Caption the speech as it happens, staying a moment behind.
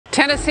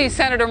Tennessee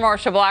Senator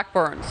Marsha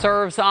Blackburn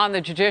serves on the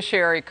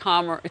Judiciary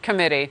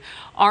Committee,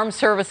 Armed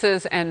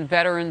Services and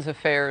Veterans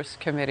Affairs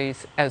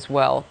Committees as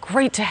well.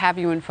 Great to have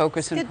you in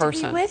focus in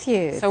person. Good to be with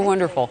you. So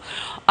wonderful.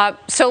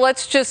 So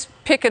let's just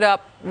pick it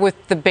up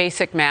with the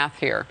basic math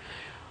here.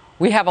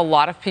 We have a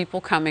lot of people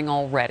coming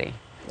already.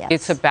 Yes.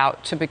 It's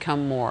about to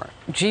become more.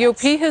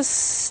 GOP has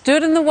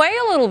stood in the way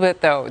a little bit,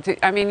 though.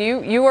 I mean,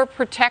 you are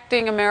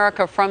protecting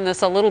America from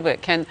this a little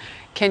bit. Can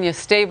you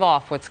stave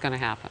off what's going to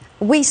happen?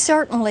 We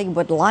certainly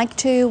would like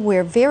to.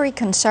 We're very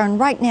concerned.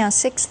 Right now,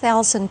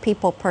 6,000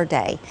 people per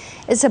day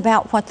is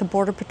about what the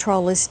Border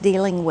Patrol is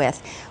dealing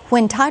with.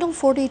 When Title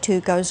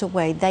 42 goes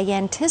away, they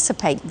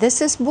anticipate, this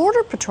is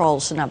Border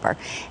Patrol's number,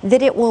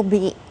 that it will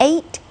be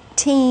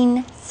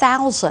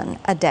 18,000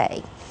 a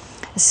day.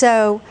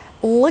 So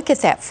look at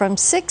that, from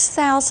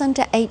 6,000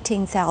 to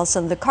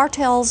 18,000. The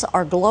cartels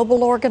are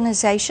global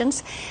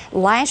organizations.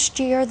 Last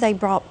year, they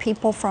brought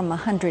people from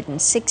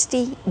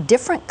 160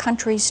 different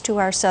countries to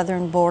our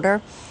southern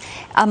border.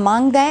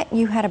 Among that,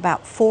 you had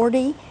about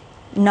 40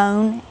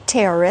 known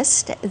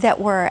terrorists that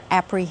were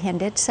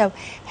apprehended. So,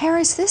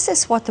 Harris, this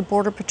is what the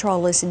Border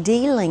Patrol is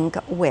dealing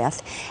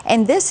with.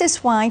 And this is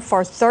why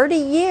for 30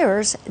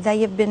 years, they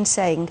have been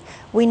saying,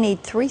 we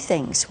need three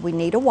things. We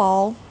need a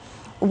wall.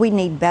 We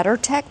need better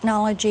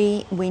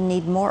technology. We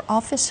need more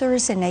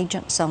officers and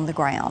agents on the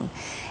ground.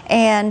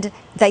 And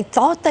they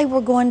thought they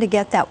were going to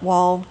get that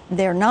wall.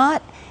 They're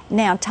not.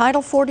 Now,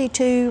 Title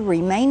 42,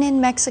 remain in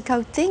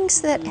Mexico,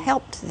 things that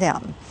helped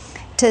them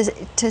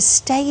to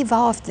stave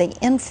off the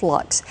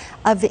influx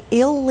of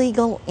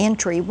illegal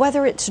entry,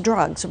 whether it's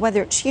drugs,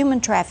 whether it's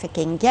human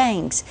trafficking,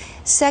 gangs,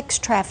 sex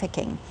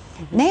trafficking.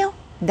 Now,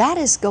 that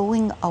is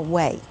going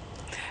away.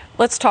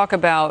 Let's talk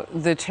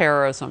about the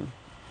terrorism.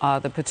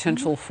 The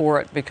potential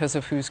for it because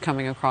of who's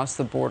coming across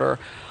the border.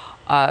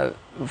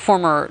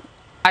 Former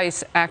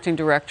ICE acting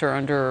director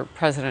under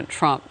President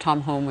Trump,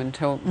 Tom Homan,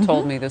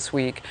 told me this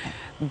week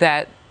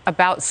that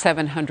about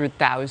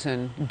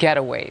 700,000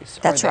 getaways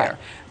are there.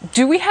 Right.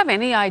 Do we have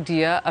any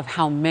idea of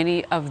how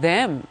many of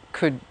them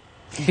could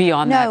be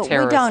on that terrorist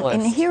list? No, we don't.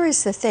 And here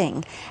is the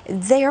thing.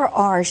 There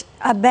are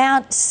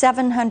about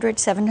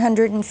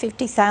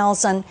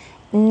 750,000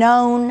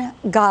 known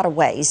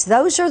gotaways.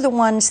 Those are the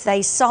ones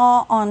they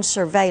saw on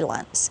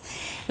surveillance,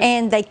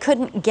 and they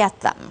couldn't get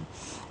them.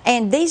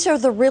 And these are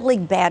the really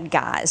bad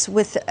guys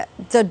with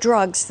the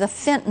drugs, the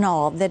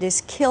fentanyl that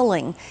is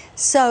killing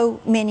so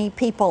many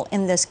people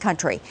in this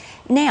country.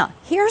 Now,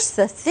 here's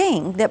the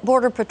thing that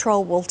Border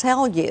Patrol will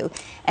tell you,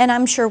 and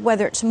I'm sure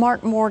whether it's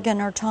Mark Morgan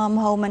or Tom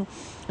Homan,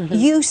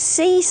 you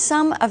see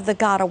some of the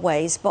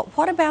gotaways, but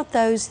what about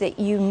those that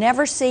you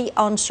never see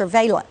on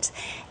surveillance?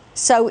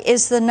 So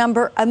is the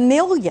number 1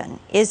 million?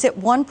 Is it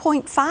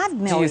 1.5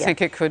 million? Do you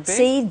think it could be?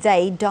 See,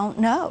 they don't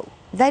know.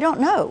 They don't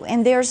know.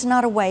 And there's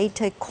not a way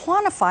to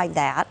quantify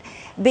that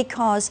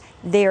because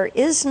there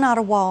is not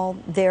a wall,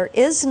 there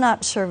is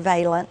not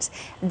surveillance.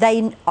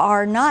 They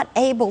are not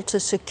able to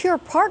secure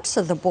parts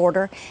of the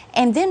border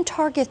and then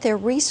target their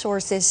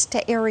resources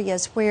to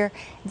areas where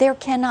there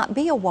cannot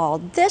be a wall.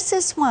 This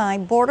is why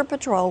Border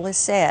Patrol has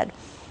said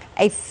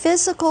a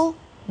physical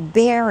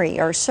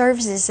barrier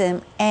serves as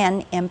an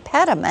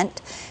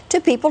impediment to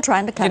people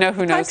trying to come to the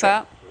country. You know who knows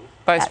that?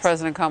 Vice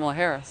President Kamala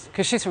Harris,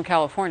 because she's from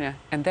California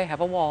and they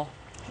have a wall.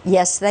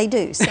 Yes, they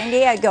do. San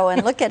Diego,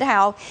 and look at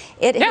how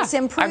it has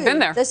improved I've been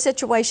there. The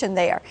situation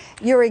there.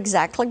 You're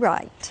exactly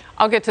right.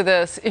 I'll get to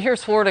this.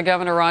 Here's Florida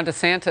Governor Ron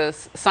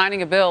DeSantis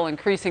signing a bill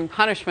increasing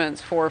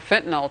punishments for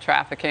fentanyl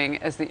trafficking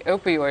as the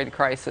opioid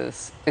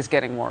crisis is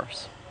getting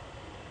worse.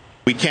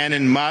 We can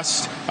and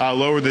must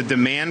lower the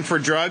demand for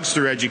drugs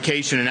through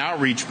education and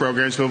outreach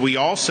programs, but we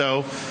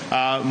also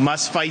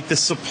must fight the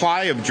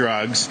supply of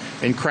drugs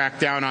and crack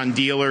down on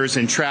dealers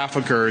and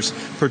traffickers,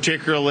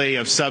 particularly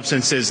of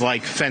substances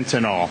like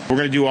fentanyl. We're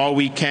going to do all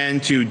we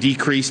can to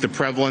decrease the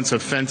prevalence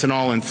of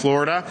fentanyl in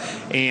Florida,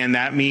 and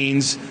that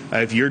means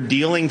if you're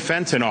dealing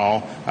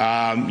fentanyl,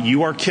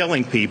 you are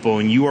killing people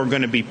and you are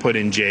going to be put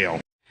in jail.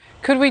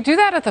 Could we do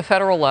that at the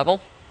federal level?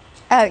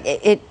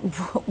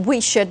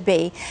 We should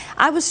be.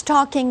 I was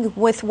talking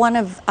with one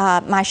of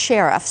my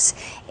sheriffs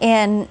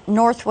in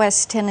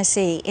Northwest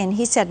Tennessee, and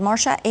he said,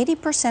 Marsha,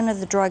 80% of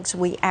the drugs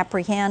we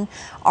apprehend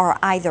are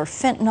either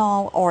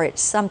fentanyl or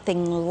it's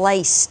something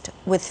laced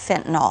with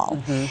fentanyl.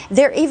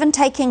 They're even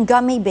taking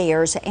gummy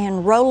bears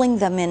and rolling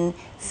them in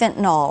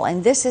fentanyl,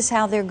 and this is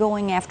how they're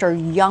going after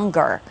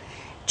younger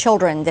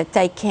children that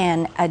they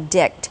can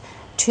addict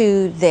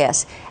to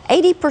this.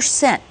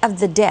 80% of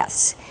the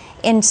deaths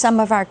in some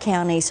of our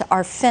counties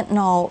are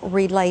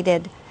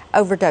fentanyl-related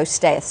overdose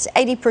deaths,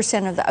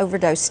 80% of the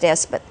overdose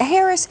deaths. But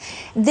Harris,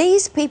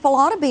 these people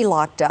ought to be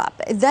locked up.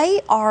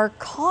 They are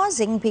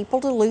causing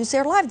people to lose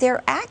their life.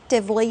 They're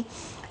actively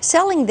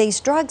selling these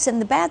drugs,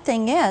 and the bad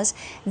thing is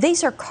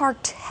these are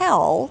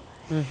cartel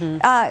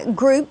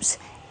groups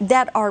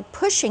that are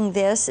pushing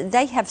this.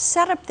 They have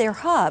set up their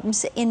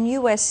hubs in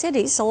U.S.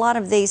 cities, a lot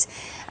of these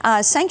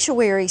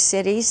sanctuary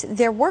cities.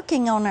 They're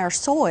working on our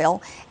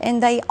soil,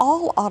 and they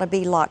all ought to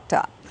be locked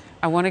up.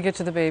 I want to get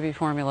to the baby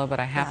formula,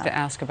 but I have to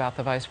ask about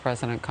the Vice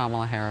President,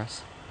 Kamala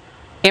Harris.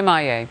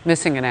 MIA,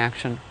 missing in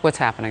action. What's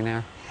happening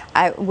there?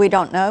 We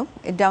don't know.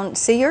 Don't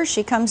see her.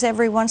 She comes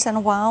every once in a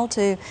while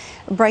to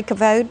break a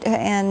vote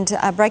and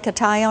break a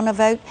tie on a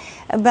vote.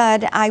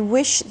 But I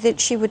wish that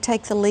she would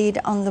take the lead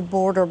on the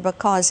border,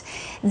 because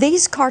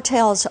these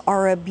cartels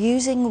are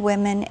abusing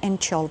women and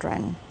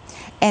children,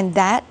 and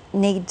that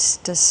needs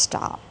to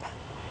stop.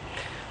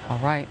 All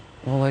right.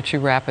 We'll let you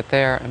wrap it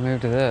there and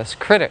move to this.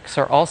 Critics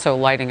are also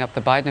lighting up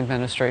the Biden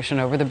administration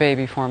over the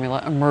baby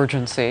formula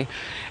emergency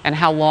and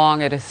how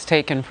long it has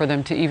taken for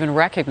them to even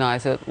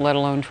recognize it, let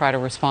alone try to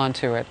respond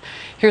to it.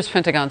 Here's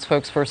Pentagon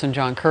spokesperson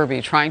John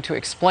Kirby trying to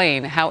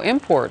explain how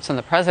imports and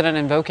the president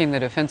invoking the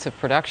Defensive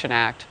Production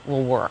Act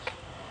will work.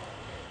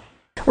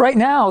 Right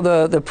now,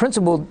 the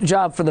principal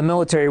job for the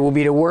military will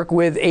be to work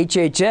with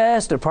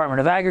HHS, Department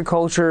of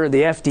Agriculture,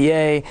 the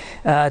FDA,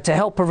 to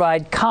help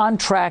provide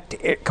contract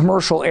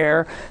commercial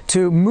air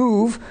to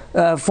move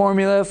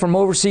formula from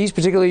overseas,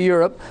 particularly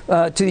Europe,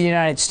 to the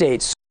United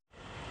States.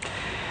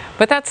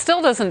 But that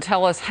still doesn't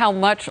tell us how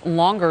much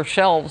longer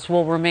shelves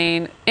will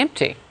remain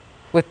empty,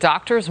 with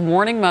doctors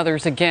warning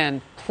mothers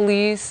again,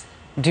 please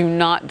do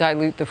not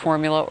dilute the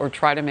formula or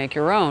try to make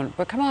your own.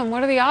 But come on,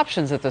 what are the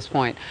options at this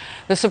point?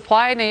 The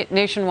supply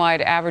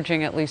nationwide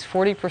averaging at least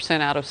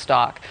 40% out of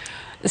stock.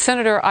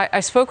 Senator,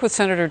 I spoke with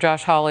Senator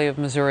Josh Hawley of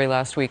Missouri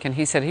last week, and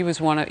he said he's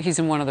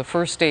in one of the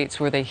first states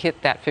where they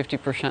hit that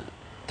 50%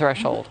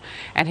 threshold.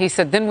 And he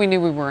said then we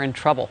knew we were in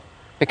trouble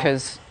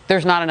because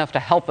there's not enough to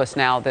help us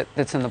now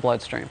that's in the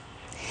bloodstream.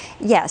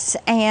 Yes,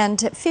 and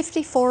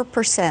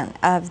 54%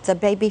 of the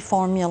baby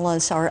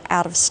formulas are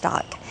out of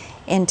stock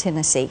in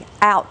Tennessee,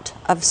 out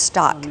of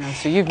stock. Oh, no.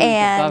 So you've moved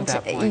above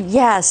that point.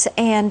 Yes,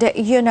 and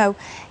you know,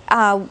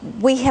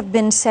 we have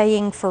been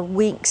saying for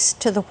weeks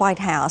to the White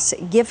House,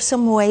 give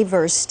some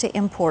waivers to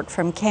import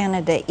from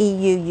Canada,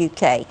 EU,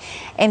 UK,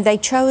 and they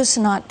chose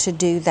not to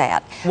do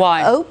that.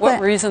 Why?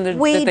 What reason did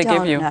they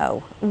give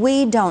you?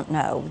 We don't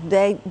know.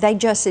 They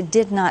just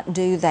did not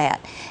do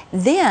that.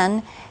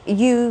 Then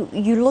you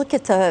look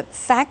at the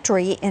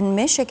factory in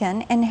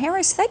Michigan, and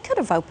Harris, they could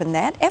have opened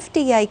that.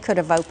 FDA could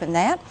have opened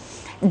that.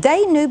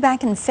 They knew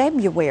back in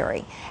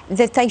February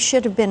that they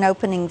should have been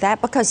opening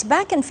that, because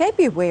back in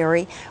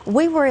February,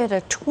 we were at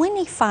a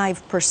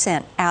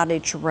 25%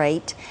 outage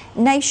rate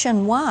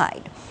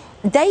nationwide.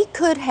 They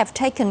could have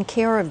taken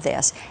care of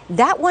this.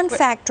 That one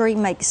factory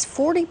makes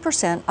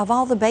 40% of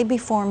all the baby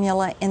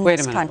formula in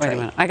this country. Wait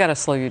a minute. I got to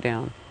slow you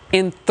down.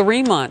 In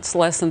 3 months,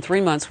 less than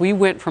 3 months, we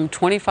went from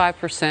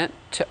 25%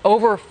 to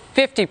over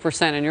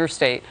 50% in your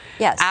state,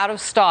 out of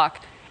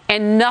stock.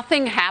 And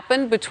nothing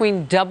happened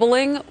between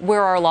doubling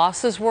where our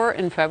losses were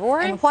in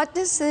February? And what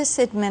does this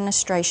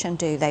administration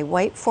do? They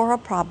wait for a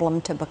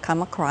problem to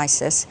become a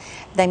crisis,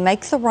 they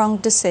make the wrong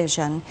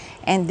decision,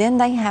 and then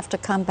they have to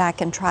come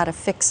back and try to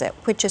fix it,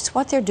 which is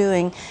what they're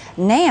doing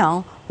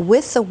now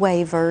with the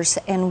waivers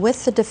and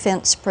with the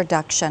Defense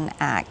Production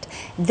Act.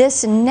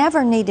 This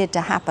never needed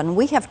to happen.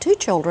 We have 2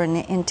 children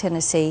in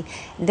Tennessee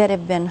that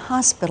have been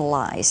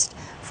hospitalized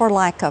for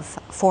lack of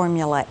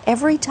formula.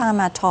 Every time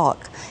I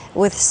talk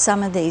with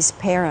some of these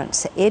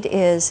parents, it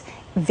is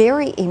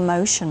very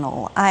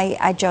emotional. I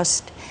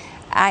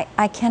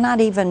cannot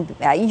even,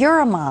 you're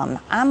a mom,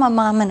 I'm a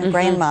mom and a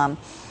grandmom.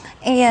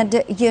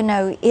 And, you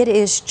know, it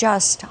is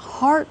just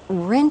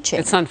heart-wrenching.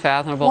 It's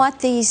unfathomable what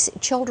these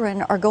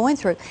children are going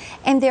through.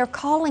 And they're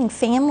calling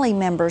family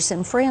members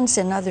and friends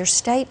in other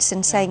states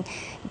and saying,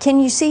 can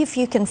you see if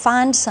you can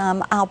find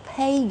some? I'll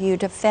pay you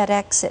to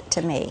FedEx it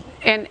to me.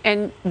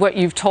 And what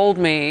you've told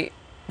me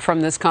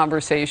from this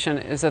conversation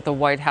is that the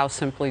White House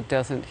simply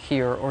doesn't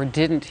hear or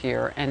didn't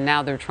hear, and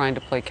now they're trying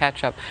to play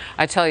catch-up.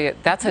 I tell you,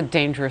 that's a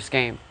dangerous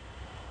game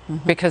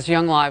because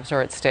young lives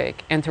are at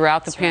stake. And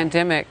throughout the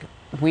pandemic,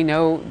 we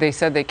know they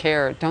said they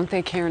care. Don't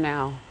they care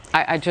now?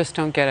 I just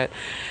don't get it.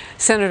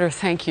 Senator,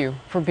 thank you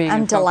for being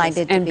I'm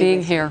delighted to and be being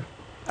with here.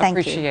 Thank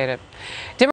you. Appreciate it.